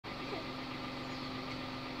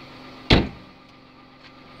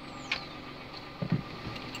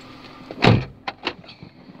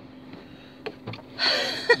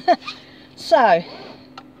So,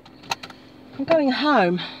 I'm going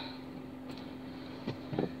home.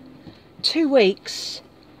 2 weeks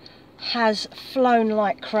has flown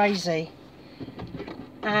like crazy,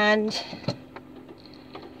 and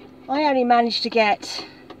I only managed to get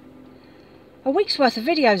a week's worth of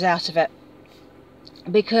videos out of it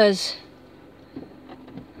because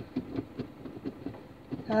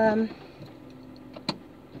right,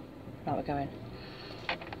 we're going.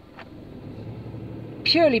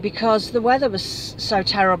 Purely because the weather was so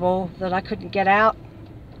terrible that I couldn't get out.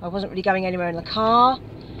 I wasn't really going anywhere in the car,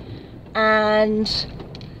 and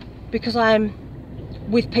because I'm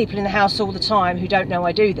with people in the house all the time who don't know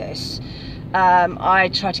I do this, I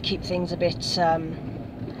try to keep things a bit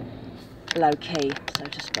low key, so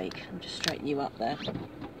to speak. I'll just straighten you up there.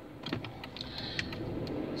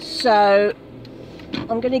 So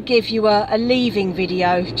I'm going to give you a leaving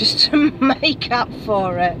video just to make up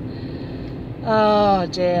for it. Oh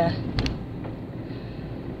dear.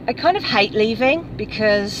 I kind of hate leaving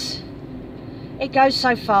because it goes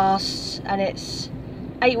so fast, and it's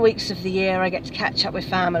 8 weeks of the year I get to catch up with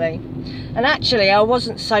family. And actually I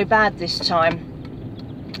wasn't so bad this time.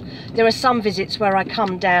 There are some visits where I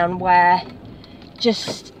come down where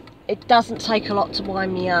just it doesn't take a lot to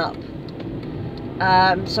wind me up.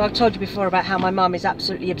 So I've told you before about how my mum is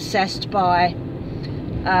absolutely obsessed by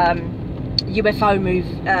UFO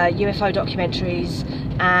documentaries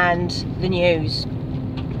and the news,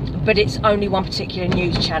 but it's only one particular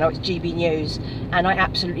news channel. It's GB News, and I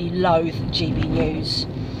absolutely loathe GB News.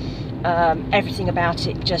 Everything about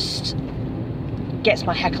it just gets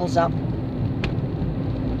my hackles up,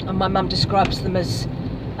 and my mum describes them as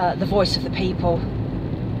the voice of the people.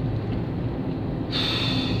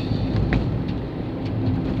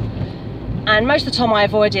 And most of the time I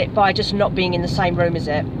avoid it by just not being in the same room as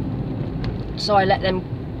it. So I let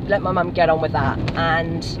my mum get on with that,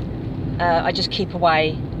 and I just keep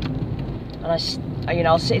away, and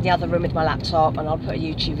I'll sit in the other room with my laptop and I'll put a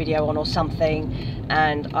YouTube video on or something,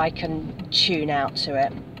 and I can tune out to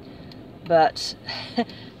it. But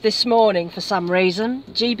this morning, for some reason,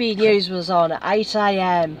 GB News was on at 8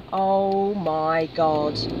 AM. Oh my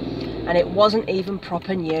God. And it wasn't even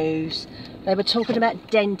proper news. They were talking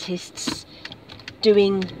about dentists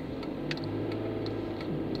doing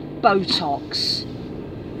Botox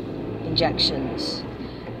injections,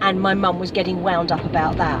 and my mum was getting wound up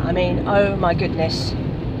about that. I mean, oh my goodness.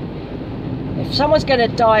 If someone's going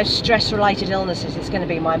to die of stress-related illnesses, it's going to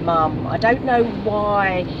be my mum. I don't know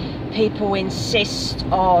why people insist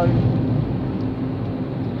on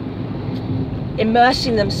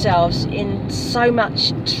immersing themselves in so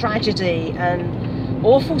much tragedy and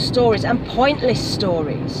awful stories and pointless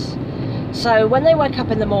stories. So when they wake up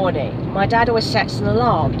in the morning, my dad always sets an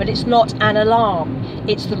alarm, but it's not an alarm,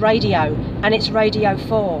 it's the radio, and it's Radio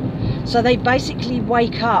 4. So they basically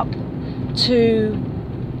wake up to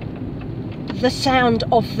the sound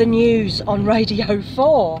of the news on Radio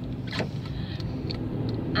 4.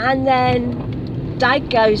 And then Dad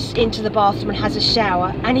goes into the bathroom and has a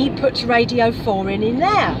shower, and he puts Radio 4 in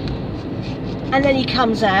there. And then he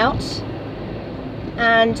comes out,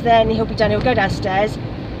 and then he'll go downstairs,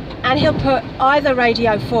 and he'll put either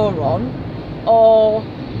Radio 4 on or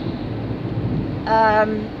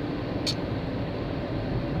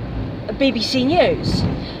BBC News.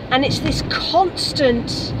 And it's this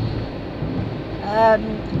constant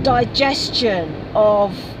digestion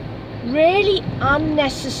of really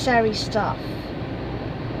unnecessary stuff.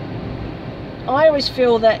 I always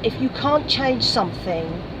feel that if you can't change something,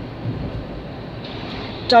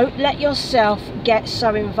 don't let yourself get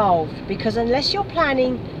so involved, because unless you're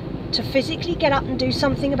planning to physically get up and do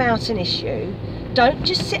something about an issue, don't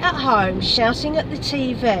just sit at home shouting at the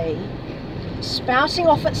TV, spouting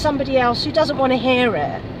off at somebody else who doesn't want to hear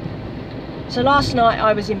it. So last night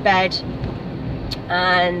I was in bed,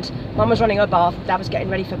 and Mum was running her bath, Dad was getting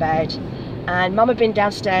ready for bed, and Mum had been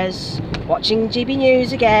downstairs watching GB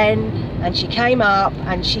News again, and she came up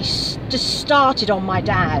and she just started on my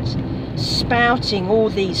dad, spouting all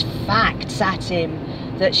these facts at him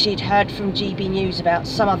that she'd heard from GB News about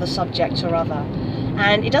some other subject or other.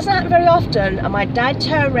 And it doesn't happen very often, and my dad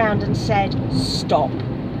turned around and said, "Stop."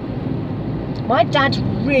 My dad's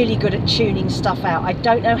really good at tuning stuff out. I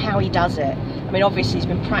don't know how he does it. I mean, obviously he's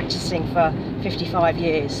been practicing for 55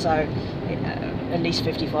 years, so at least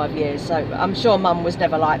 55 years, so I'm sure Mum was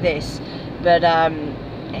never like this, but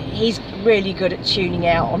he's really good at tuning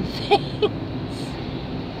out on things.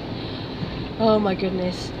 Oh my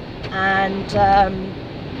goodness. And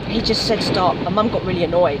he just said stop, and Mum got really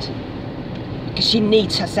annoyed because she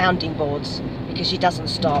needs her sounding boards because she doesn't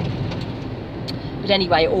stop. But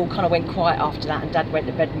anyway, it all kind of went quiet after that, and Dad went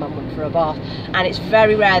to bed and Mum went for a bath. And it's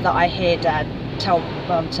very rare that I hear Dad tell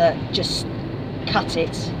Mum to just cut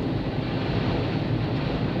it.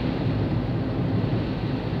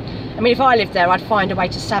 I mean, if I lived there, I'd find a way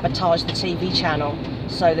to sabotage the TV channel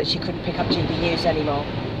so that she couldn't pick up GB News anymore.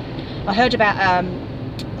 I heard about, I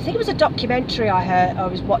think it was a documentary I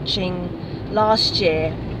was watching last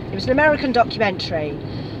year. It was an American documentary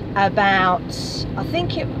about, I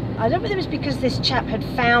don't know whether it was because this chap had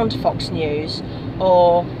found Fox News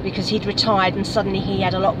or because he'd retired and suddenly he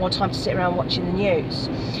had a lot more time to sit around watching the news.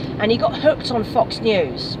 And he got hooked on Fox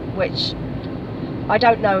News, which I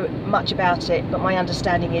don't know much about it, but my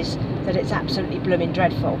understanding is that it's absolutely blooming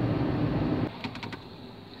dreadful.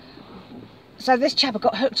 So this chap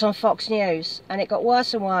got hooked on Fox News, and it got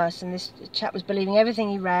worse and worse, and this chap was believing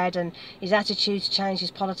everything he read, and his attitudes changed,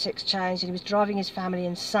 his politics changed, and he was driving his family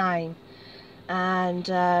insane. And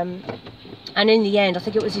in the end, I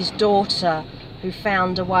think it was his daughter who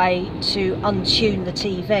found a way to untune the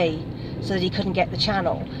TV so that he couldn't get the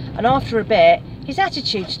channel. And after a bit, his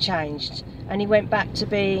attitudes changed, and he went back to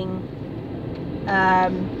being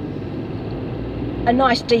a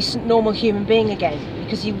nice, decent, normal human being again,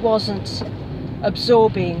 because he wasn't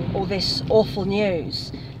absorbing all this awful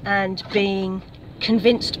news and being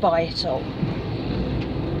convinced by it all.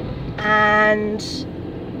 And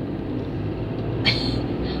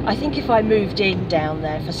I think if I moved in down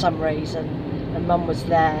there for some reason and Mum was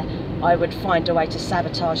there, I would find a way to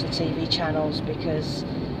sabotage the TV channels, because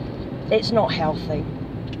it's not healthy.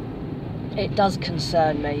 It does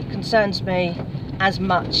concern me. It concerns me as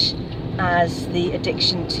much as the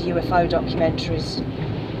addiction to UFO documentaries.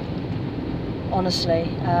 Honestly,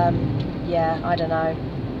 yeah, I don't know.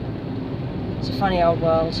 It's a funny old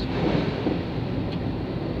world.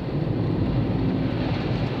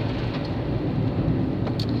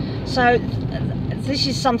 So this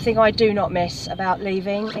is something I do not miss about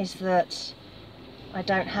leaving, is that I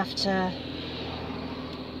don't have to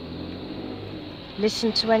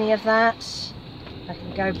listen to any of that. I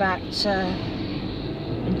can go back to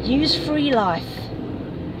a news-free life,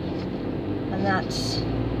 and that's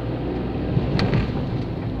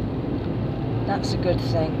a good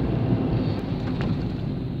thing.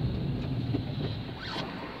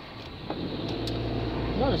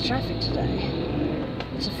 A lot of traffic today.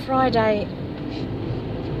 It's a Friday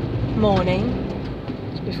morning.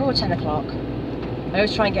 It's before 10 o'clock. I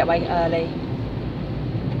always try and get away early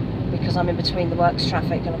because I'm in between the works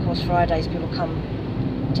traffic, and of course Fridays people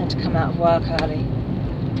tend to come out of work early.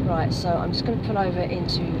 Right, so I'm just going to pull over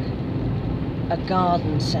into a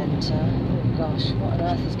garden centre. Oh gosh, what on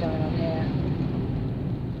earth is going on here?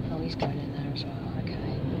 Oh, he's going in there as well.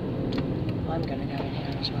 Okay, I'm going to go in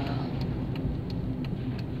here as well.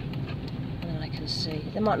 And then I can see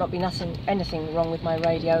there might not be anything wrong with my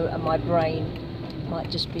radio, and my brain might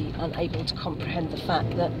just be unable to comprehend the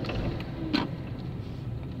fact that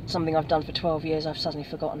something I've done for 12 years I've suddenly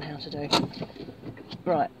forgotten how to do.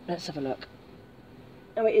 Right, let's have a look.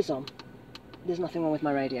 Oh, it is on. There's nothing wrong with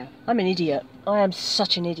my radio. I'm an idiot. I am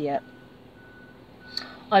such an idiot.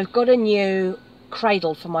 I've got a new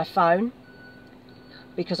cradle for my phone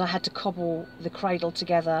because I had to cobble the cradle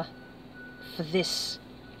together for this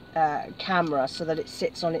camera so that it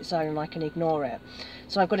sits on its own and I can ignore it.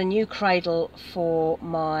 So I've got a new cradle for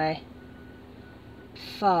my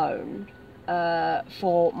phone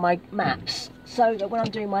for my maps, so that when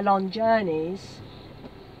I'm doing my long journeys...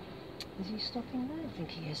 Is he stopping there? I think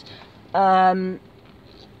he is. I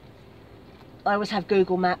always have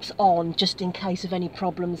Google Maps on just in case of any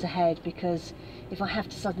problems ahead, because if I have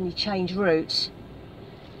to suddenly change route,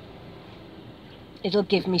 it'll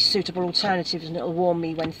give me suitable alternatives and it'll warn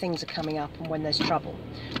me when things are coming up and when there's trouble,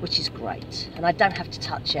 which is great, and I don't have to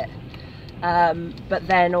touch it. But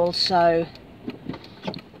then also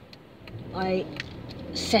I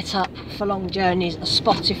set up for long journeys a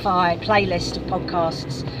Spotify playlist of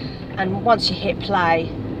podcasts, and once you hit play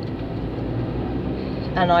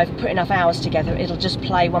and I've put enough hours together, it'll just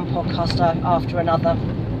play one podcast after another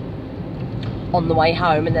on the way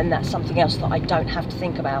home, and then that's something else that I don't have to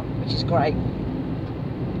think about, which is great.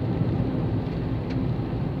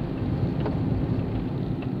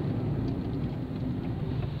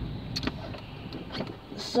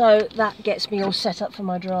 So that gets me all set up for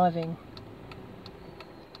my driving.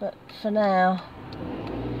 But for now,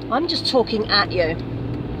 I'm just talking at you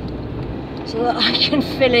so that I can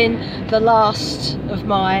fill in the last of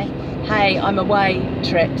my hey, I'm away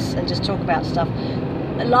trips and just talk about stuff.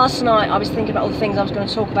 Last night I was thinking about all the things I was going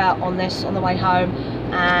to talk about on the way home,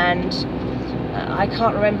 and I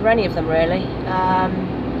can't remember any of them really.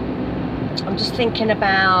 I'm just thinking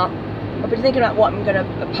about I've been thinking about what I'm going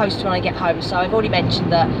to post when I get home. So I've already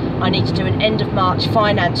mentioned that I need to do an end of March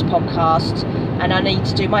finance podcast, and I need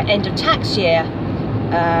to do my end of tax year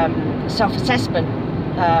self-assessment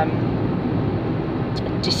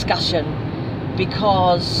discussion,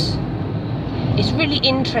 because it's really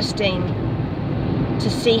interesting to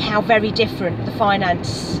see how very different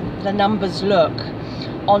the numbers look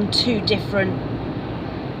on two different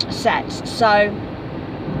sets. So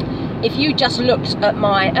if you just looked at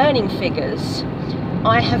my earning figures,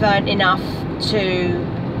 I have earned enough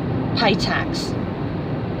to pay tax.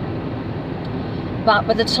 But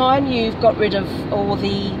by the time you've got rid of all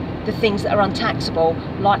the things that are untaxable,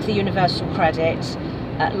 like the universal credit,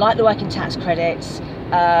 like the working tax credits,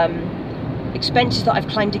 expenses that I've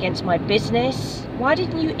claimed against my business. Why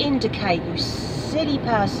didn't you indicate, you silly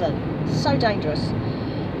person? So dangerous.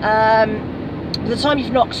 By the time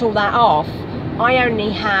you've knocked all that off, I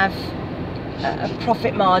only have a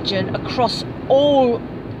profit margin across all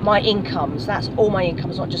my incomes, that's all my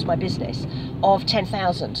incomes, not just my business, of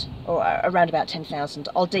 10,000, or around about 10,000.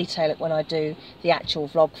 I'll detail it when I do the actual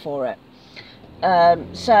vlog for it.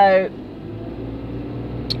 So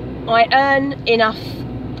I earn enough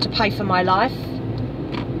to pay for my life.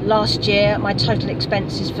 Last year my total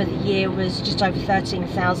expenses for the year was just over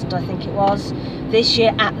 13,000, I think it was. This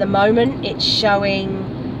year at the moment it's showing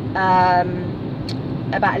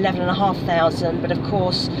about 11,500, but of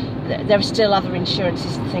course there are still other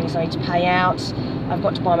insurances and things I need to pay out. I've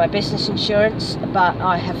got to buy my business insurance, but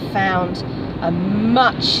I have found a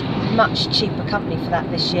much cheaper company for that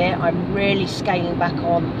this year. I'm really scaling back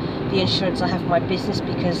on the insurance I have for my business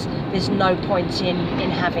because there's no point in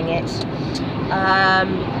having it.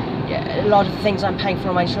 A lot of the things I'm paying for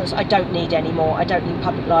on my insurance I don't need anymore. I don't need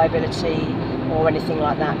public liability or anything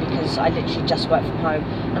like that because I literally just work from home,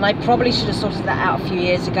 and I probably should have sorted that out a few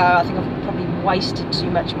years ago. I think I've probably wasted too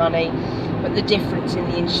much money, but the difference in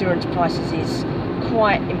the insurance prices is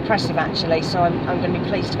quite impressive actually, so I'm going to be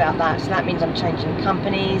pleased about that. So that means I'm changing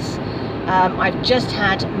companies. I've just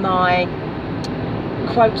had my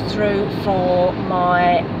quote through for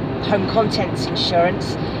my home contents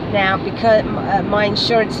insurance. Now, because my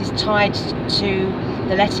insurance is tied to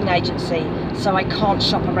the letting agency, so I can't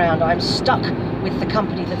shop around. I'm stuck with the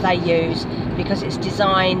company that they use because it's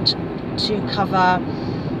designed to cover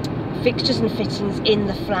fixtures and fittings in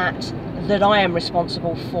the flat that I am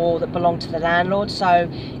responsible for, that belong to the landlord. So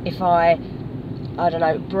if I don't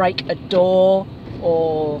know, break a door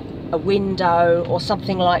or a window or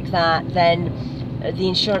something like that, then the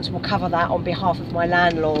insurance will cover that on behalf of my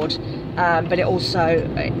landlord, but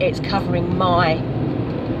it's covering my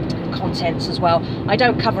contents as well. I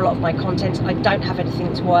don't cover a lot of my contents. I don't have anything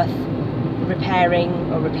that's worth repairing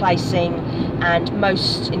or replacing, and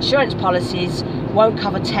most insurance policies won't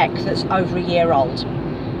cover tech that's over a year old.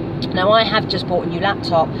 Now, I have just bought a new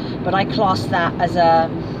laptop, but I class that as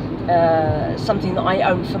something that I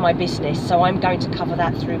own for my business, so I'm going to cover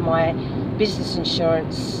that through my business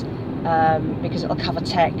insurance, because it'll cover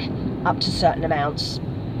tech up to certain amounts.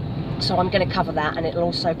 So I'm going to cover that, and it'll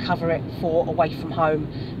also cover it for away from home,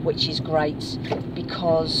 which is great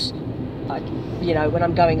because you know, when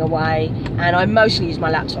I'm going away, and I mostly use my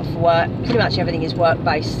laptop for work, pretty much everything is work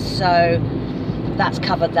based, so that's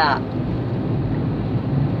covered that.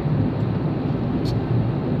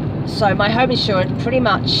 So my home insurance pretty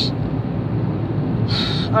much,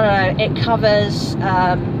 I don't know, it covers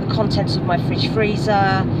the contents of my fridge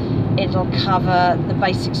freezer, it'll cover the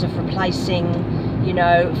basics of replacing, you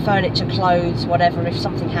know, furniture, clothes, whatever, if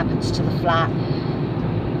something happens to the flat.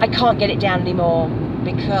 I can't get it down anymore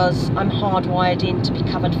because I'm hardwired in to be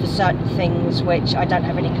covered for certain things which I don't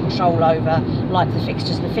have any control over, like the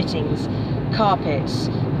fixtures and the fittings, carpets,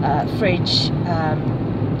 fridge,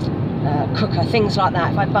 cooker, things like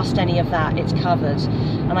that. If I bust any of that, it's covered,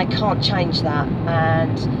 and I can't change that.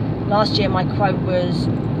 And last year my quote was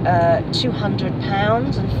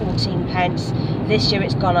 £200 and 14 pence. This year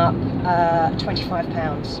it's gone up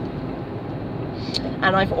 £25,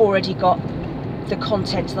 and I've already got the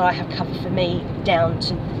contents that I have covered for me down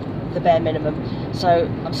to the bare minimum, so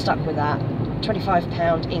I'm stuck with that.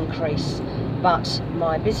 £25 increase, but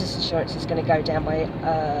my business insurance is going to go down by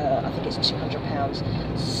I think it's £200,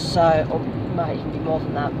 so, or might even be more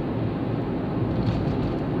than that.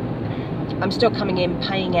 I'm still coming in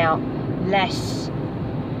paying out less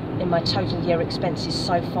in my total year expenses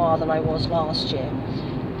so far than I was last year,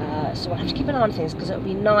 so I'll have to keep an eye on things, because it would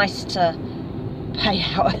be nice to pay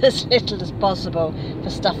out as little as possible for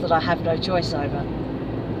stuff that I have no choice over.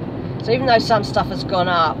 So even though some stuff has gone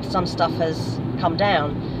up, some stuff has come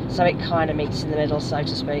down, so it kind of meets in the middle, so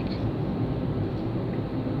to speak.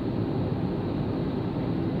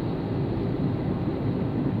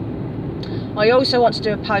 I also want to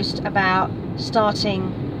do a post about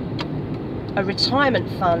starting a retirement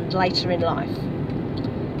fund later in life.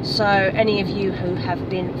 So any of you who have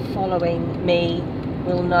been following me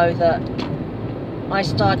will know that I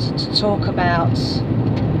started to talk about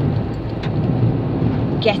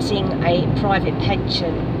getting a private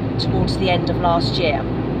pension towards the end of last year.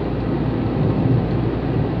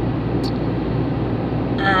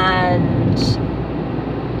 And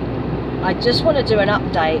I just want to do an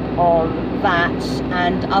update on that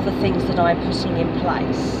and other things that I'm putting in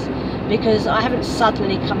place, because I haven't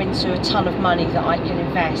suddenly come into a ton of money that I can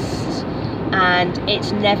invest, and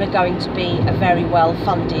it's never going to be a very well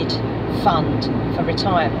funded fund for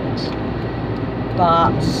retirement,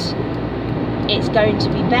 but it's going to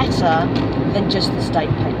be better than just the state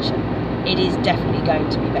pension. It is definitely going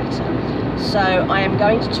to be better. So I am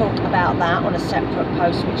going to talk about that on a separate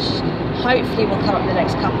post, which hopefully will come up in the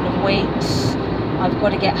next couple of weeks. I've got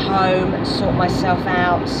to get home and sort myself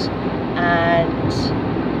out and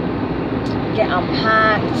get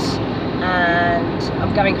unpacked, and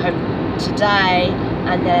I'm going home today,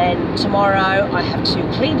 and then tomorrow I have 2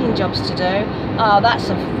 cleaning jobs to do. Oh, that's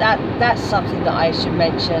something that I should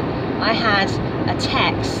mention. I had a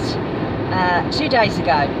text 2 days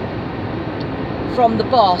ago from the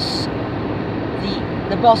boss,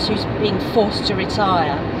 the boss who's being forced to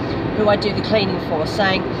retire, who I do the cleaning for,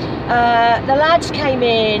 saying the lads came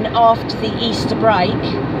in after the Easter break,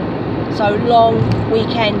 so long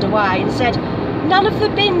weekend away, and said none of the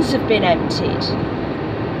bins have been emptied.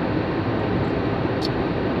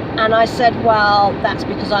 And I said, well, that's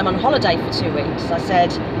because I'm on holiday for 2 weeks. I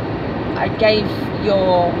said, I gave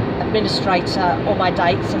your administrator all my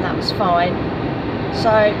dates and that was fine,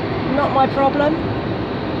 so not my problem.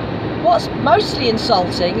 What's mostly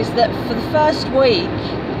insulting is that for the first week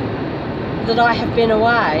that I have been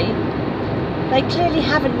away, they clearly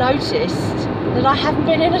haven't noticed that I haven't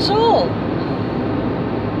been in at all.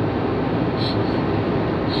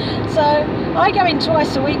 So I go in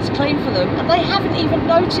twice a week to clean for them, and they haven't even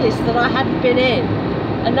noticed that I hadn't been in,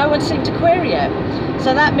 and no one seemed to query it.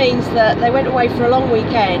 So that means that they went away for a long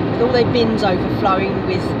weekend with all their bins overflowing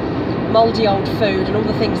with mouldy old food and all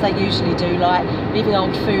the things they usually do, like leaving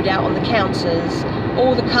old food out on the counters.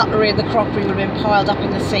 All the cutlery and the crockery would have been piled up in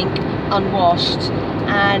the sink unwashed,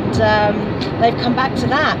 and they've come back to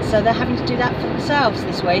that, so they're having to do that for themselves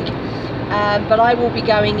this week. But I will be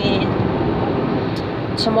going in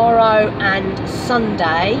tomorrow and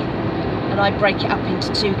Sunday, and I break it up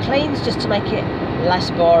into 2 cleans just to make it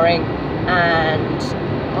less boring, and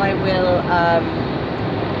I will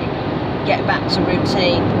get back to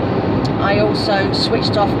routine. I also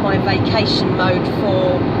switched off my vacation mode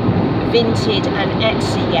for Vinted and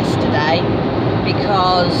Etsy yesterday,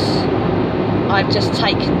 because I've just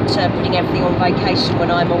taken to putting everything on vacation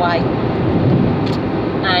when I'm away,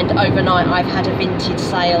 and overnight I've had a Vinted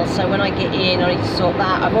sale, so when I get in I need to sort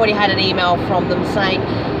that. I've already had an email from them saying,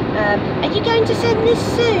 are you going to send this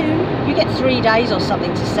soon? You get 3 days or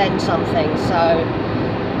something to send something, so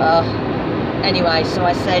anyway, so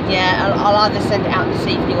I said, yeah, I'll either send it out this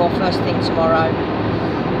evening or first thing tomorrow.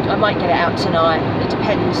 I might get it out tonight. It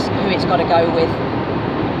depends who it's got to go with.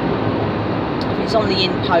 If it's on the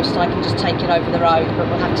in post, I can just take it over the road, but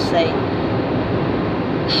we'll have to see.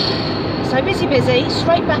 So busy,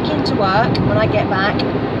 straight back into work when I get back,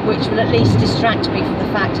 which will at least distract me from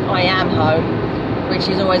the fact I am home, which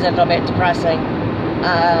is always a little bit depressing.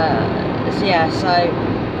 So yeah, so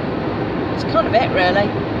it's kind of it really.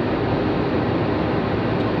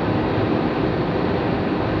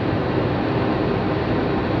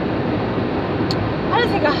 I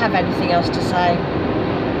don't think I have anything else to say.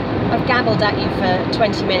 I've gabbled at you for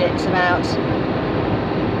 20 minutes about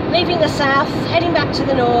leaving the south, heading back to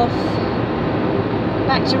the north,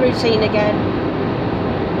 back to routine again,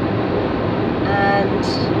 and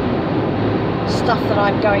stuff that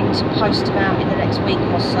I'm going to post about in the next week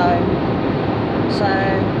or so. So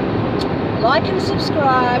like and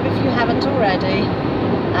subscribe if you haven't already,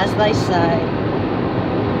 as they say,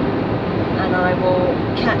 and I will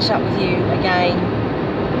catch up with you again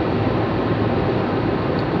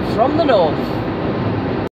from the north.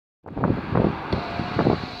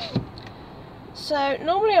 So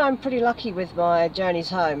normally I'm pretty lucky with my journeys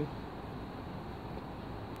home.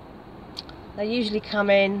 They usually come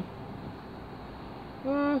in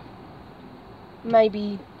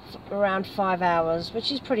maybe around 5 hours,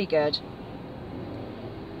 which is pretty good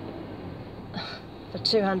for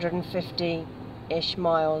 250-ish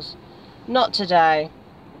miles. Not today.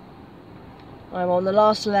 I'm on the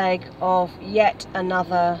last leg of yet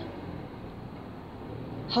another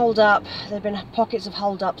hold up. There have been pockets of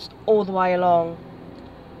hold ups all the way along.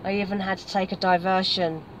 I even had to take a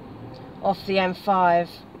diversion off the M5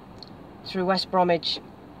 through West Bromwich,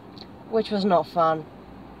 which was not fun.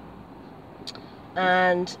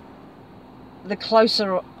 And the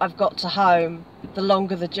closer I've got to home, the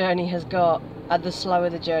longer the journey has got, and the slower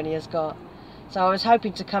the journey has got. So I was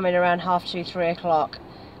hoping to come in around 2:30, 3 o'clock.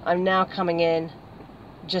 I'm now coming in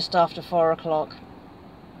just after 4 o'clock.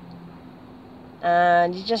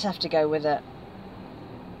 And you just have to go with it.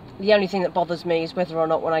 The only thing that bothers me is whether or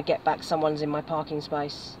not when I get back someone's in my parking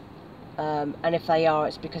space. And if they are,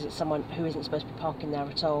 it's because it's someone who isn't supposed to be parking there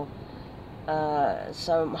at all.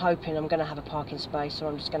 So I'm hoping I'm going to have a parking space, or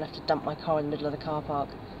I'm just going to have to dump my car in the middle of the car park,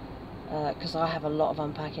 because I have a lot of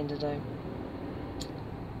unpacking to do.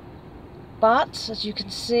 But as you can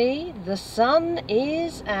see, the sun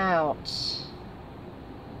is out,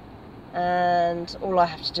 and all I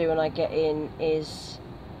have to do when I get in is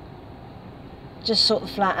just sort the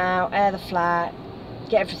flat out, air the flat,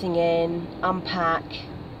 get everything in, unpack,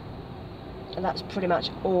 and that's pretty much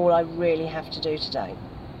all I really have to do today.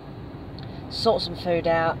 Sort some food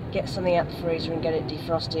out, get something out the freezer and get it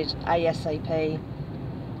defrosted ASAP,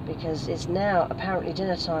 because it's now apparently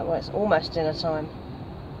dinner time. Well, it's almost dinner time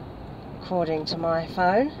according to my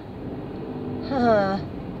phone. It's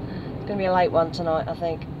going to be a late one tonight, I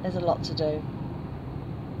think. There's a lot to do.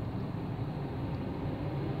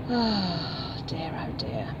 Oh dear, oh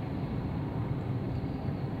dear.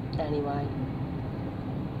 Anyway,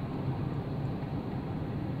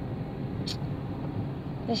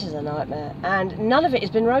 this is a nightmare, and none of it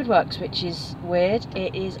has been roadworks, which is weird.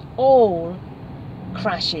 It is all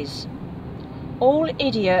crashes, all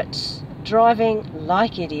idiots driving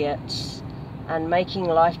like idiots and making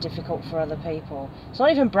life difficult for other people. It's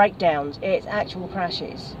not even breakdowns, it's actual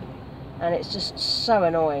crashes, and it's just so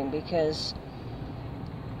annoying because,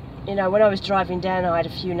 you know, when I was driving down, I had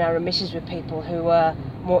a few narrow misses with people who were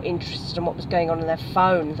more interested in what was going on their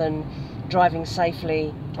phone than driving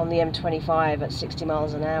safely on the M25 at 60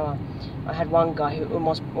 miles an hour. I had one guy who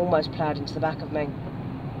almost ploughed into the back of me.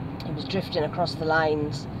 He was drifting across the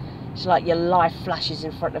lanes. It's like your life flashes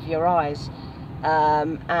in front of your eyes.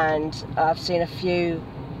 And I've seen a few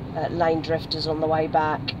lane drifters on the way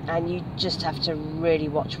back, and you just have to really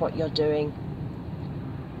watch what you're doing.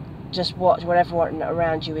 Just watch what everyone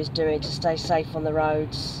around you is doing to stay safe on the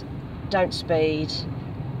roads. Don't speed.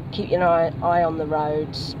 Keep your eye on the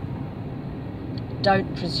roads.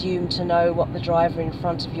 Don't presume to know what the driver in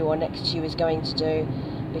front of you or next to you is going to do,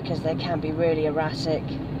 because they can be really erratic.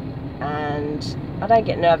 And I don't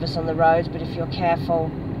get nervous on the roads, but if you're careful,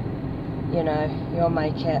 you know, you'll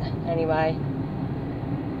make it. Anyway,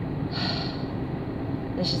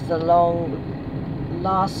 this is the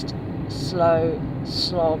last slow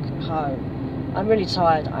slog home. I'm really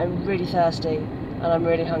tired, I'm really thirsty, and I'm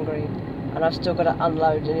really hungry, and I've still got to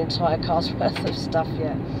unload an entire car's worth of stuff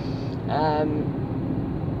yet.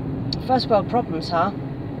 First world problems, huh?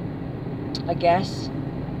 I guess.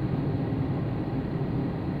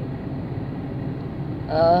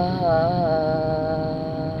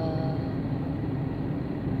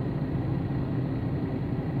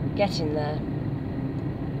 Getting there.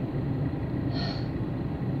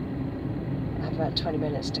 I have about 20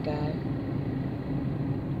 minutes to go.